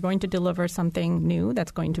if we're going to deliver something new,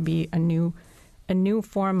 that's going to be a new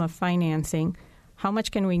form of financing, how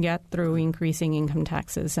much can we get through increasing income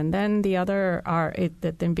taxes? And then the other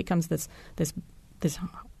that then becomes this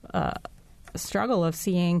struggle of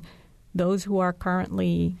seeing those who are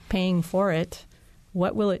currently paying for it,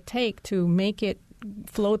 what will it take to make it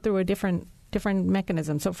flow through a different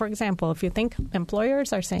mechanism? So, for example, if you think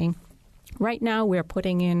employers are saying, right now we're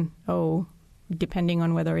putting in, depending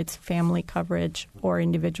on whether it's family coverage or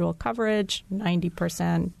individual coverage,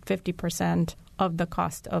 90%, 50% of the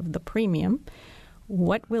cost of the premium.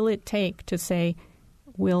 What will it take to say,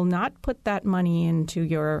 we'll not put that money into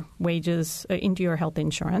your wages, into your health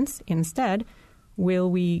insurance. Instead, will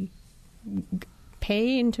we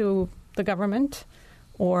pay into the government,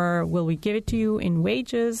 or will we give it to you in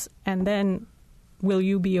wages, and then will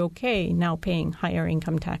you be okay now paying higher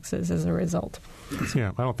income taxes as a result?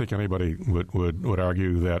 Yeah, I don't think anybody would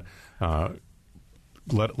argue that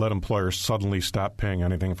let employers suddenly stop paying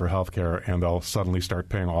anything for health care and they'll suddenly start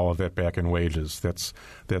paying all of that back in wages. That's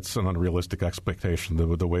an unrealistic expectation.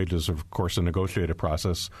 The wages are, of course, a negotiated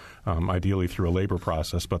process, ideally through a labor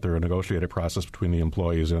process, but they're a negotiated process between the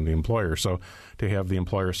employees and the employer. So to have the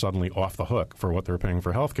employer suddenly off the hook for what they're paying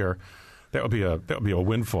for health care, that would be a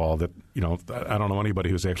windfall that, I don't know anybody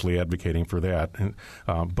who's actually advocating for that.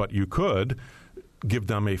 But you could give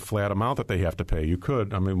them a flat amount that they have to pay. You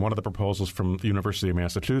could. One of the proposals from the University of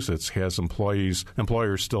Massachusetts has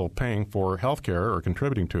employers still paying for health care or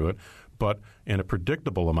contributing to it, but in a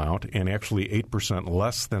predictable amount and actually 8%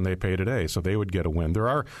 less than they pay today. So they would get a win. There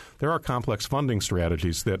are complex funding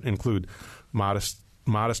strategies that include modest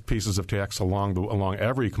pieces of tax along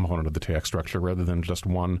every component of the tax structure rather than just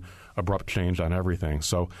one abrupt change on everything.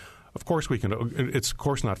 So, of course, we can. It's of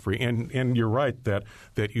course not free, and you're right that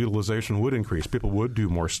utilization would increase. People would do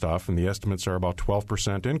more stuff, and the estimates are about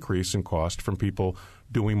 12% increase in cost from people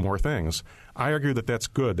doing more things. I argue that that's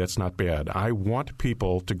good. That's not bad. I want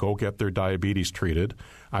people to go get their diabetes treated.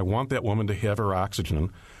 I want that woman to have her oxygen.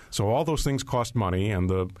 So all those things cost money, and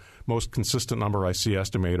the most consistent number I see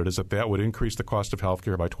estimated is that would increase the cost of health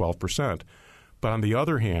care by 12%. But on the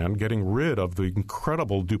other hand, getting rid of the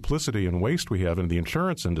incredible duplicity and waste we have in the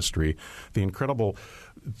insurance industry, the incredible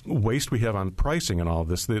waste we have on pricing and all of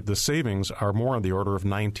this, the savings are more on the order of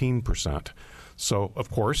 19%. So, of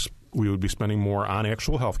course, we would be spending more on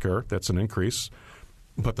actual health care. That's an increase.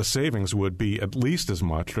 But the savings would be at least as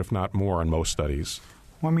much, if not more, in most studies.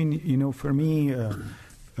 Well, for me,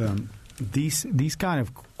 these kind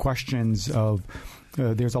of questions of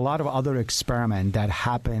there's a lot of other experiment that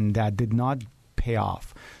happened that did not pay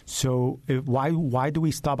off. So why do we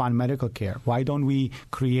stop on medical care? Why don't we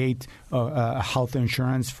create health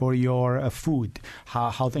insurance for your food,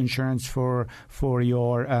 health insurance for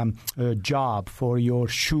your job, for your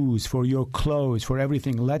shoes, for your clothes, for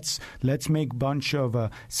everything? Let's make bunch of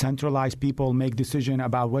centralized people make decision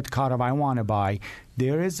about what car I want to buy.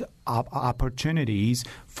 There is opportunities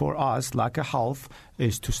for us, like a health,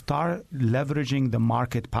 is to start leveraging the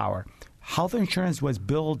market power. Health insurance was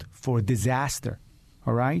built for disaster,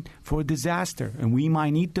 all right? For disaster. And we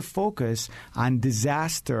might need to focus on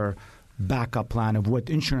disaster backup plan of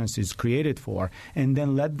what insurance is created for, and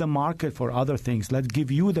then let the market for other things. Let's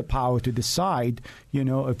give you the power to decide,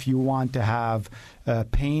 if you want to have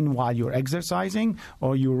pain while you're exercising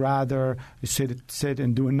or you rather sit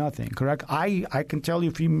and do nothing, correct? I can tell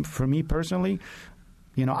you for me personally,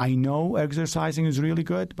 I know exercising is really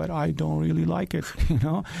good, but I don't really like it,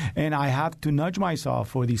 and I have to nudge myself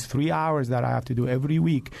for these 3 hours that I have to do every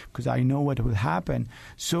week because I know what will happen.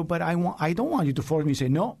 So, but I don't want you to force me to say,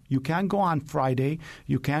 no, you can't go on Friday,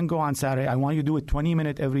 you can't go on Saturday. I want you to do it 20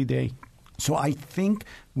 minutes every day. So I think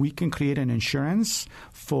we can create an insurance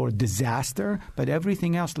for disaster, but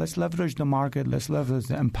everything else, let's leverage the market, let's leverage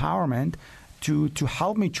the empowerment to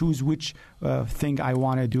help me choose which thing I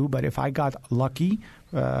want to do. But if I got lucky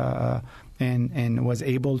and was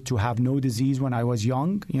able to have no disease when I was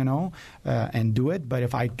young, and do it. But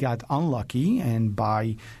if I got unlucky and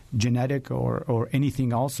by genetic or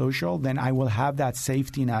anything else social, then I will have that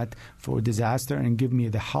safety net for disaster and give me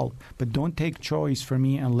the help. But don't take choice for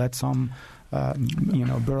me and let some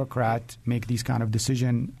bureaucrat make these kind of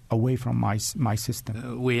decision away from my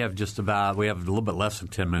system. We have a little bit less than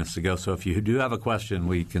 10 minutes to go. So if you do have a question,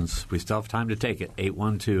 we still have time to take it.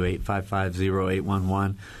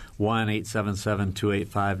 812-855-0811,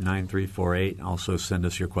 1-877-285-9348. Also send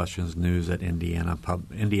us your questions, news at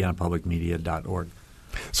indianapublicmedia.org.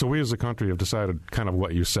 So we as a country have decided kind of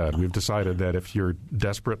what you said. We've decided that if you're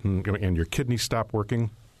desperate and your kidneys stop working,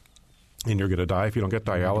 and you're going to die if you don't get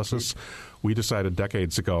dialysis. We decided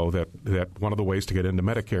decades ago that one of the ways to get into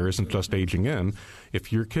Medicare isn't just aging in.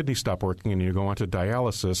 If your kidneys stop working and you go onto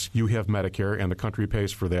dialysis, you have Medicare, and the country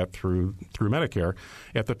pays for that through Medicare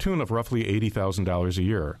at the tune of roughly $80,000 a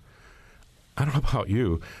year. I don't know about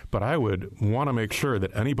you, but I would want to make sure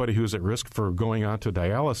that anybody who's at risk for going on to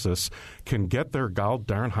dialysis can get their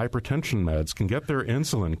darn hypertension meds, can get their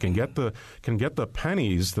insulin, can get the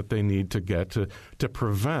pennies that they need to get to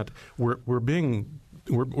prevent. We're being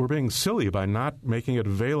silly by not making it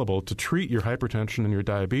available to treat your hypertension and your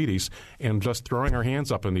diabetes, and just throwing our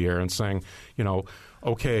hands up in the air and saying,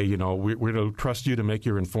 okay, we're going to trust you to make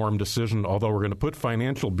your informed decision, although we're going to put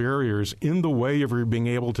financial barriers in the way of your being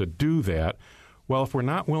able to do that. Well, if we're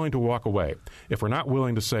not willing to walk away, if we're not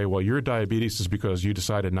willing to say, well, your diabetes is because you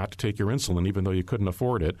decided not to take your insulin even though you couldn't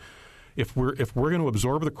afford it, if we're going to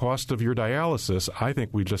absorb the cost of your dialysis, I think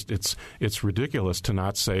it's ridiculous to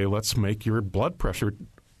not say, let's make your blood pressure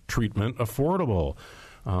treatment affordable.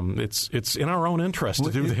 It's in our own interest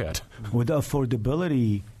to do that. With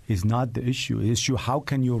affordability is not the issue. The issue, how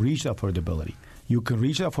can you reach affordability? You can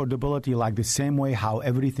reach affordability like the same way how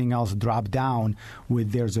everything else dropped down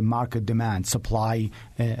with there's a market demand, supply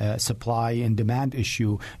and demand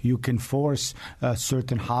issue. You can force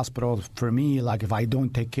certain hospitals. For me, like if I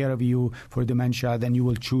don't take care of you for dementia, then you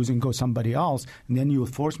will choose and go somebody else, and then you will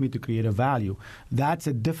force me to create a value. That's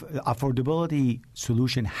affordability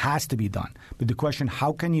solution has to be done. But the question,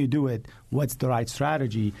 how can you do it? What's the right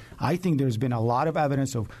strategy? I think there's been a lot of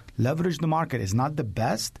evidence of leverage the market is not the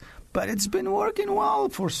best, but it's been working well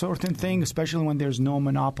for certain things, especially when there's no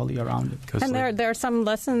monopoly around it. And there are some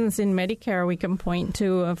lessons in Medicare we can point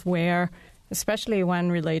to of where, especially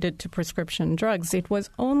when related to prescription drugs, it was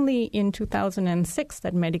only in 2006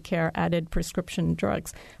 that Medicare added prescription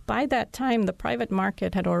drugs. By that time, the private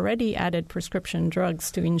market had already added prescription drugs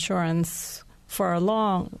to insurance for a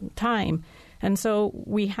long time. And so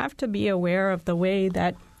we have to be aware of the way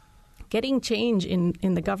that getting change in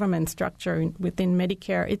the government structure within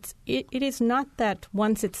Medicare, it is not that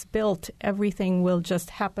once it's built, everything will just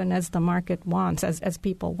happen as the market wants, as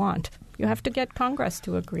people want. You have to get Congress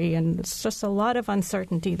to agree, and it's just a lot of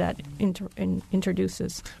uncertainty that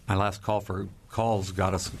introduces. My last call for calls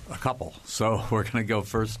got us a couple. So we're going to go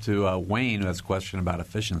first to Wayne, who has a question about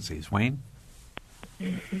efficiencies. Wayne?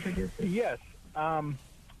 Yes.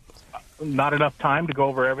 Not enough time to go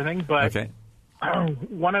over everything, but okay.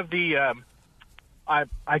 One of the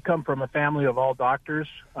I come from a family of all doctors,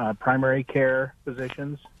 primary care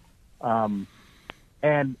physicians, and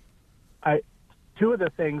two of the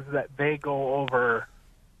things that they go over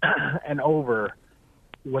and over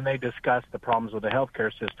when they discuss the problems with the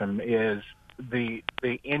healthcare system is the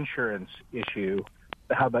insurance issue,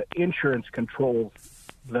 how the insurance controls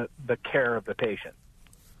the care of the patient,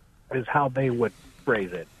 is how they would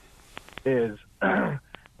phrase it. Is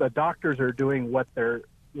the doctors are doing what they're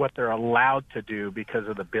allowed to do because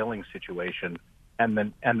of the billing situation and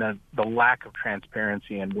the lack of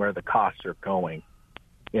transparency and where the costs are going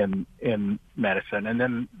in medicine. And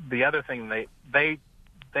then the other thing they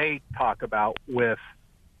talk about with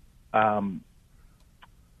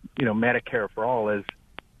Medicare for All is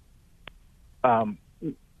how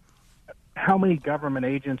many government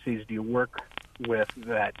agencies do you work with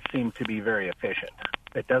that seem to be very efficient?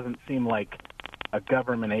 It doesn't seem like a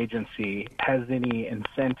government agency has any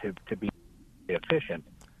incentive to be efficient.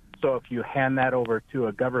 So if you hand that over to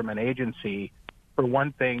a government agency, for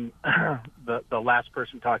one thing, the last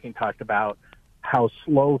person talked about how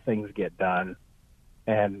slow things get done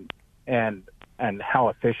and how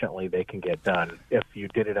efficiently they can get done if you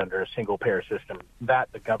did it under a single payer system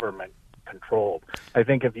that the government controlled. I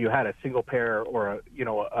think if you had a single payer or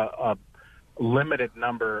a limited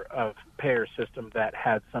number of payer system that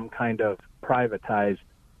had some kind of privatized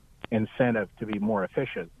incentive to be more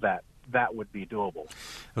efficient, that that would be doable.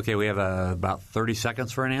 Okay, we have about 30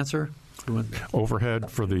 seconds for an answer.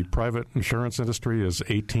 Overhead for the private insurance industry is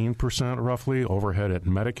 18% roughly. Overhead at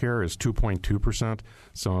Medicare is 2.2%.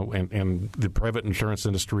 So, and the private insurance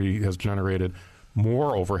industry has generated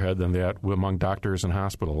more overhead than that among doctors and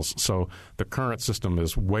hospitals. So the current system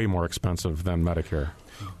is way more expensive than Medicare.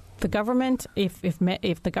 The government, if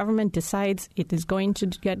the government decides it is going to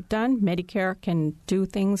get done, Medicare can do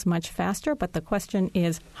things much faster. But the question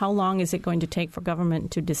is, how long is it going to take for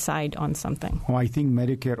government to decide on something? Well, I think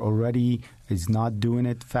Medicare already is not doing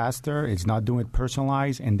it faster. It's not doing it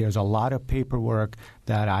personalized. And there's a lot of paperwork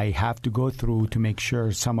that I have to go through to make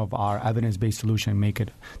sure some of our evidence-based solution make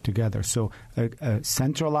it together. So a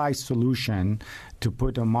centralized solution to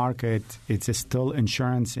put a market, it's still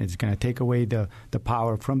insurance. It's going to take away the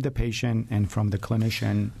power from the patient and from the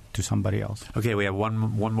clinician to somebody else. Okay, we have one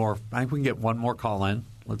more. I think we can get one more call in.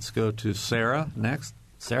 Let's go to Sarah next.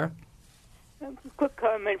 Sarah? A quick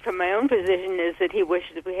comment from my own position is that he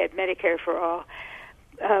wishes that we had Medicare for all.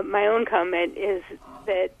 My own comment is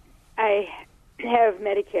that I have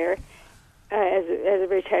Medicare as a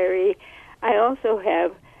retiree. I also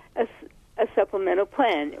have a supplemental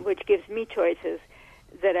plan, which gives me choices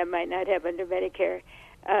that I might not have under Medicare.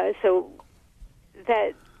 So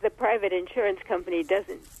that the private insurance company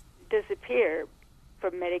doesn't disappear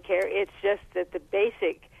from Medicare. It's just that the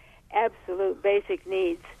absolute basic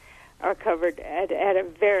needs are covered at a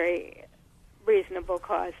very reasonable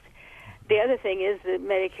cost. The other thing is that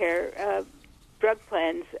Medicare drug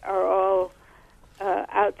plans are all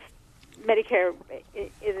out. Medicare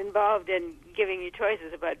is involved in giving you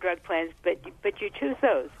choices about drug plans, but you choose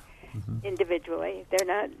those individually.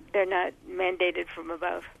 They're not mandated from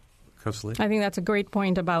above. I think that's a great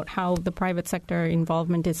point about how the private sector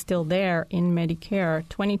involvement is still there in Medicare.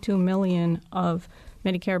 22 million of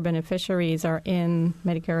Medicare beneficiaries are in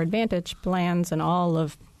Medicare Advantage plans, and all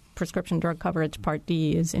of prescription drug coverage, Part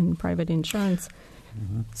D, is in private insurance.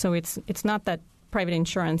 So it's not that private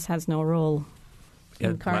insurance has no role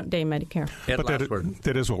in current-day Medicare. But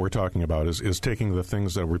that is what we're talking about, is taking the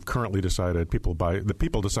things that we've currently decided the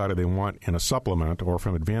people decided they want in a supplement or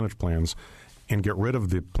from Advantage plans, and get rid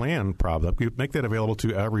of the plan problem. You make that available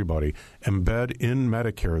to everybody. Embed in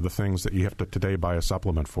Medicare the things that you have to today buy a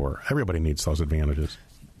supplement for. Everybody needs those advantages.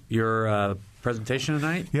 Your presentation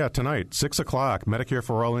tonight? Yeah, tonight, 6 o'clock, Medicare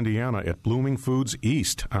for All Indiana at Blooming Foods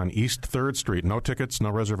East on East 3rd Street. No tickets,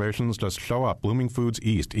 no reservations, just show up. Blooming Foods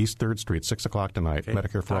East, East 3rd Street, 6 o'clock tonight, okay.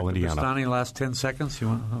 Medicare for All Indiana. Dr. Boustany, last 10 seconds. You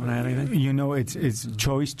want to add anything? You know, it's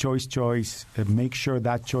choice. Make sure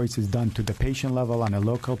that choice is done to the patient level on a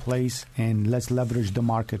local place, and let's leverage the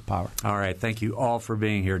market power. All right. Thank you all for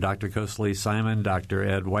being here. Dr. Kosely Simon, Dr.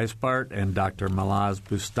 Ed Weisbart, and Dr. Malaz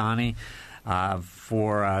Boustany.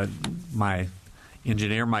 For my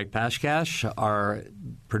engineer, Mike Pashkash, our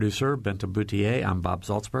producer, Benta Boutier, I'm Bob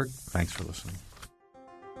Zaltzberg. Thanks for listening.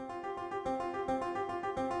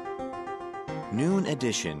 Noon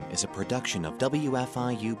Edition is a production of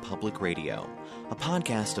WFIU Public Radio. A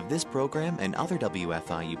podcast of this program and other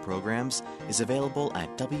WFIU programs is available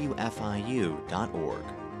at WFIU.org.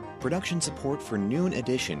 Production support for Noon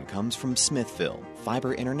Edition comes from Smithville,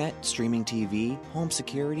 fiber internet, streaming TV, home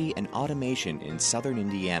security, and automation in southern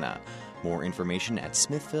Indiana. More information at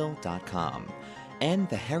smithville.com. And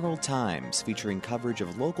the Herald Times, featuring coverage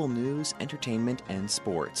of local news, entertainment, and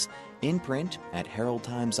sports. In print at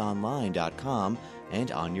heraldtimesonline.com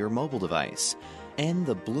and on your mobile device. And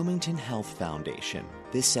the Bloomington Health Foundation,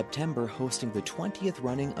 this September hosting the 20th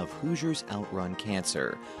running of Hoosiers Outrun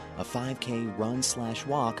Cancer, a 5K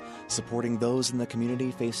run/walk supporting those in the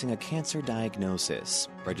community facing a cancer diagnosis.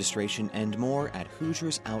 Registration and more at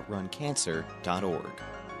HoosiersOutrunCancer.org.